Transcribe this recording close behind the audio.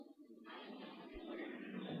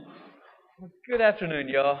Good afternoon,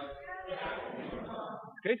 y'all.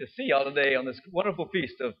 Great to see y'all today on this wonderful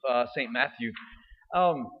feast of St. Matthew.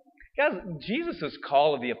 Um, Guys, Jesus'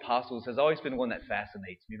 call of the apostles has always been one that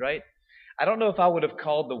fascinates me, right? I don't know if I would have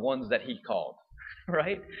called the ones that he called,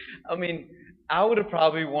 right? I mean, I would have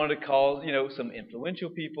probably wanted to call, some influential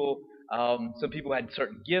people. Some people had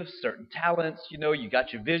certain gifts, certain talents. You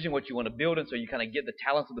got your vision, what you want to build, and so you kind of get the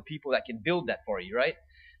talents of the people that can build that for you, right?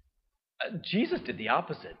 Jesus did the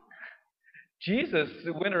opposite. Jesus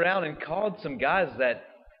went around and called some guys that,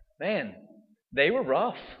 man, they were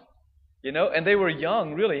rough, and they were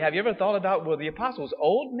young, really. Have you ever thought about, were the apostles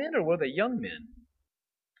old men or were they young men?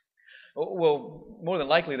 Well, more than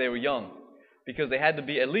likely they were young because they had to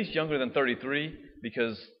be at least younger than 33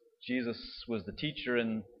 because Jesus was the teacher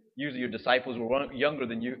and usually your disciples were younger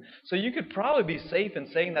than you. So you could probably be safe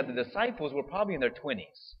in saying that the disciples were probably in their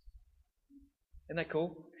 20s. Isn't that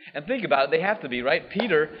cool? And think about it, they have to be, right?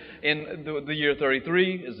 Peter, in the year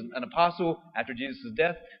 33, is an apostle after Jesus'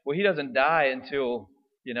 death. Well, he doesn't die until,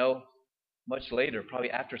 much later, probably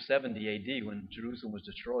after 70 AD when Jerusalem was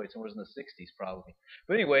destroyed. Somewhere in the 60s, probably.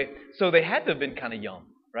 But anyway, so they had to have been kind of young,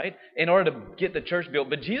 right? In order to get the church built.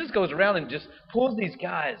 But Jesus goes around and just pulls these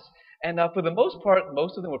guys. And for the most part,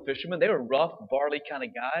 most of them were fishermen. They were rough, barley kind of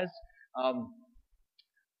guys.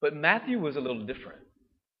 But Matthew was a little different.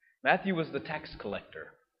 Matthew was the tax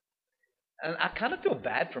collector. And I kind of feel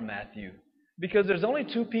bad for Matthew because there's only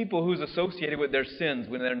two people who's associated with their sins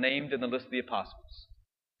when they're named in the list of the apostles.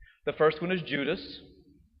 The first one is Judas,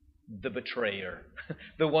 the betrayer,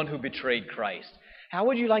 the one who betrayed Christ. How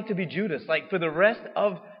would you like to be Judas? Like for the rest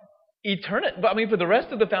of eternity, for the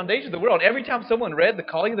rest of the foundation of the world, every time someone read the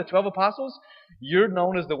calling of the 12 apostles, you're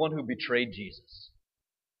known as the one who betrayed Jesus.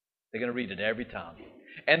 They're going to read it every time.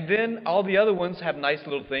 And then all the other ones have nice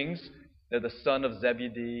little things. They're the son of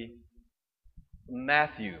Zebedee.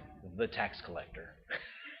 Matthew, the tax collector.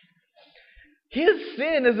 His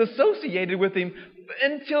sin is associated with him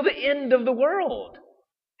until the end of the world.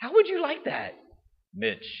 How would you like that?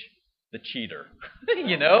 Mitch, the cheater.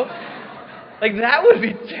 Like that would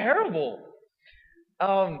be terrible.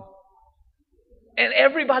 And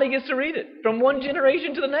everybody gets to read it from one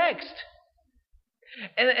generation to the next.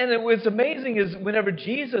 And what's amazing is whenever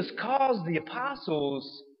Jesus calls the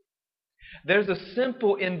apostles, there's a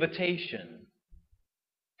simple invitation.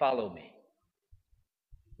 Follow me.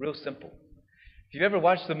 Real simple. If you've ever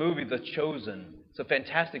watched the movie The Chosen, it's a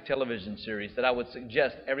fantastic television series that I would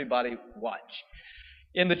suggest everybody watch.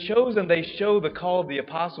 In The Chosen, they show the call of the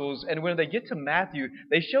apostles, and when they get to Matthew,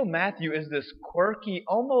 they show Matthew as this quirky,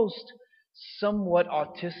 almost somewhat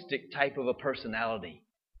autistic type of a personality.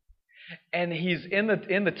 And he's in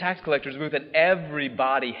the tax collector's booth, and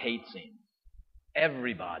everybody hates him.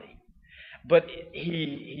 Everybody. But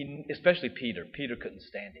he especially Peter. Peter couldn't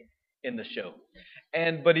stand him in the show.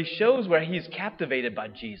 But he shows where he's captivated by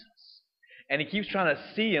Jesus. And he keeps trying to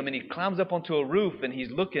see him, and he climbs up onto a roof, and he's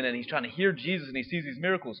looking, and he's trying to hear Jesus, and he sees these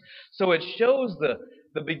miracles. So it shows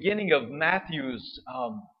the beginning of Matthew's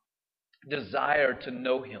desire to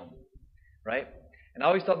know him, right? And I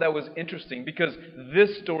always thought that was interesting because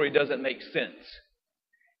this story doesn't make sense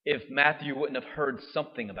if Matthew wouldn't have heard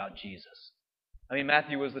something about Jesus.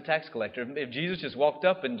 Matthew was the tax collector. If Jesus just walked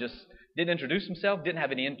up and just didn't introduce himself, didn't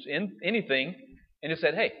have anything, and just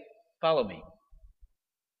said, hey, follow me,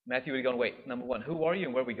 Matthew would have gone, wait, number one, who are you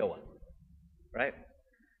and where are we going? Right?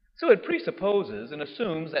 So it presupposes and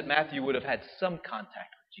assumes that Matthew would have had some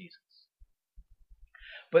contact with Jesus.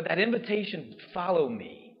 But that invitation, follow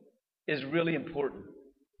me, is really important.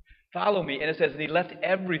 Follow me. And it says, and he left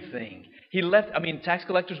everything. Tax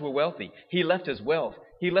collectors were wealthy. He left his wealth.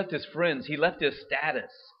 He left his friends. He left his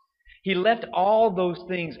status. He left all those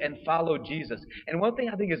things and followed Jesus. And one thing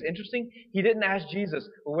I think is interesting, he didn't ask Jesus,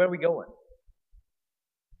 well, where are we going?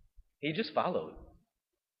 He just followed.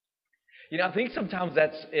 I think sometimes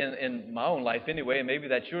that's in my own life anyway, and maybe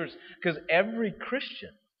that's yours, because every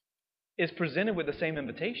Christian is presented with the same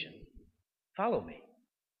invitation. Follow me.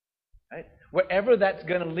 Right? Wherever that's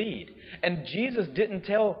going to lead. And Jesus didn't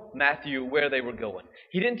tell Matthew where they were going.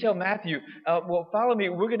 He didn't tell Matthew, well, follow me.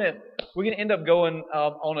 We're gonna end up going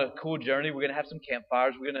on a cool journey. We're gonna have some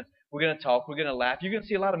campfires. We're gonna talk. We're gonna laugh. You're gonna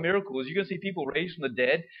see a lot of miracles. You're gonna see people raised from the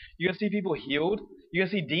dead. You're gonna see people healed. You're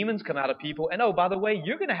gonna see demons come out of people. And oh, by the way,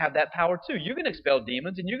 you're gonna have that power too. You're gonna expel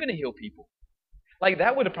demons and you're gonna heal people. Like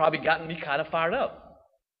that would have probably gotten me kind of fired up.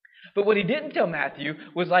 But what he didn't tell Matthew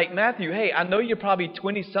was like, Matthew, hey, I know you're probably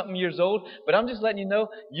 20-something years old, but I'm just letting you know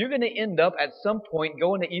you're going to end up at some point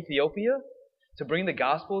going to Ethiopia to bring the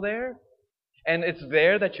gospel there. And it's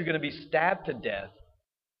there that you're going to be stabbed to death,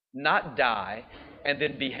 not die, and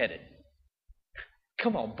then beheaded.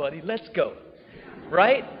 Come on, buddy, let's go.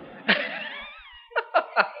 Right?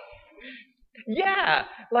 Yeah,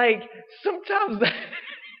 like sometimes,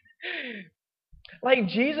 like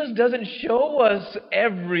Jesus doesn't show us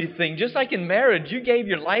everything. Just like in marriage, you gave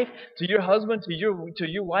your life to your husband, to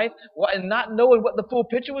your wife, and not knowing what the full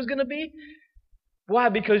picture was going to be. Why?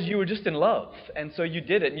 Because you were just in love, and so you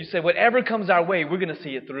did it. And you said, whatever comes our way, we're going to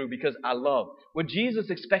see it through because I love. Well, Jesus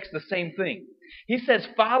expects the same thing. He says,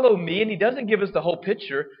 "Follow me," and He doesn't give us the whole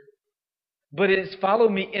picture. But it's follow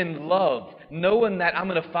me in love, knowing that I'm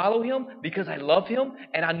going to follow Him because I love Him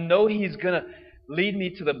and I know He's going to lead me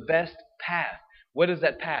to the best path. What is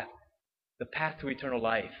that path? The path to eternal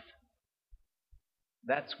life.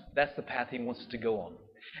 That's the path He wants us to go on.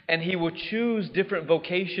 And He will choose different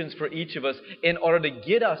vocations for each of us in order to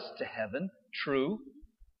get us to heaven, true.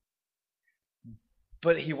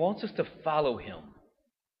 But He wants us to follow Him.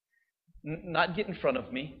 Not get in front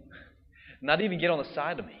of me, not even get on the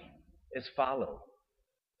side of me. Is follow,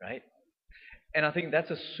 right? And I think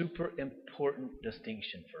that's a super important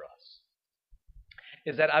distinction for us.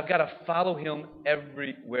 Is that I've got to follow Him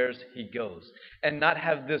everywhere He goes, and not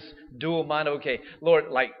have this dual mind. Okay, Lord,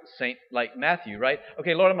 like Matthew, right?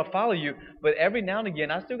 Okay, Lord, I'm gonna follow You, but every now and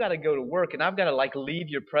again, I still got to go to work, and I've got to leave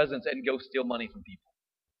Your presence and go steal money from people.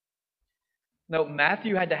 No,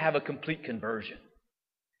 Matthew had to have a complete conversion.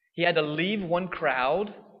 He had to leave one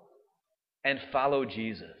crowd and follow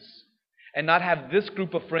Jesus. And not have this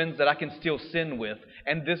group of friends that I can still sin with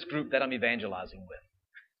and this group that I'm evangelizing with.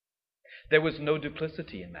 There was no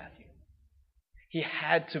duplicity in Matthew. He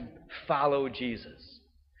had to follow Jesus.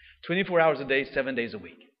 24 hours a day, 7 days a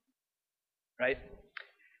week. Right?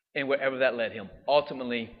 And wherever that led him,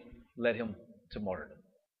 ultimately led him to martyrdom.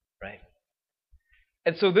 Right?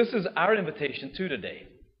 And so this is our invitation too today.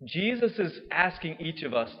 Jesus is asking each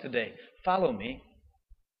of us today, follow me.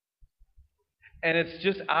 And it's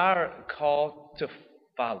just our call to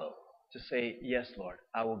follow, to say, yes, Lord,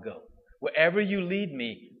 I will go. Wherever You lead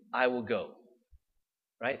me, I will go.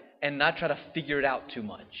 Right? And not try to figure it out too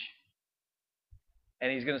much.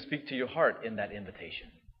 And He's going to speak to your heart in that invitation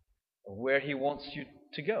of where He wants you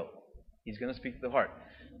to go. He's going to speak to the heart.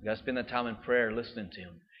 You've got to spend that time in prayer listening to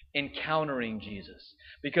Him, encountering Jesus.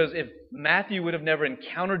 Because if Matthew would have never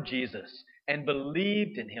encountered Jesus and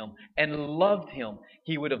believed in Him and loved Him,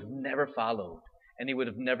 he would have never followed. And he would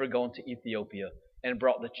have never gone to Ethiopia and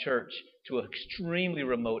brought the church to an extremely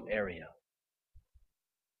remote area.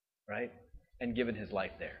 Right? And given his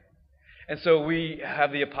life there. And so we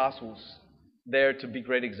have the apostles there to be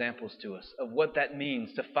great examples to us of what that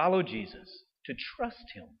means to follow Jesus, to trust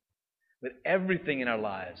Him with everything in our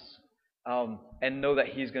lives, and know that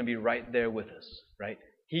He's going to be right there with us. Right?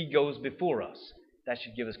 He goes before us. That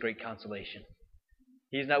should give us great consolation.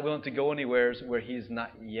 He's not willing to go anywhere where He's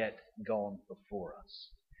not yet gone before us.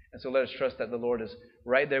 And so let us trust that the Lord is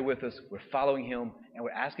right there with us. We're following Him, and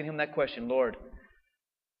we're asking Him that question, Lord,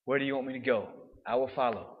 where do You want me to go? I will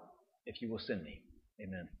follow if You will send me.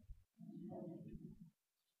 Amen.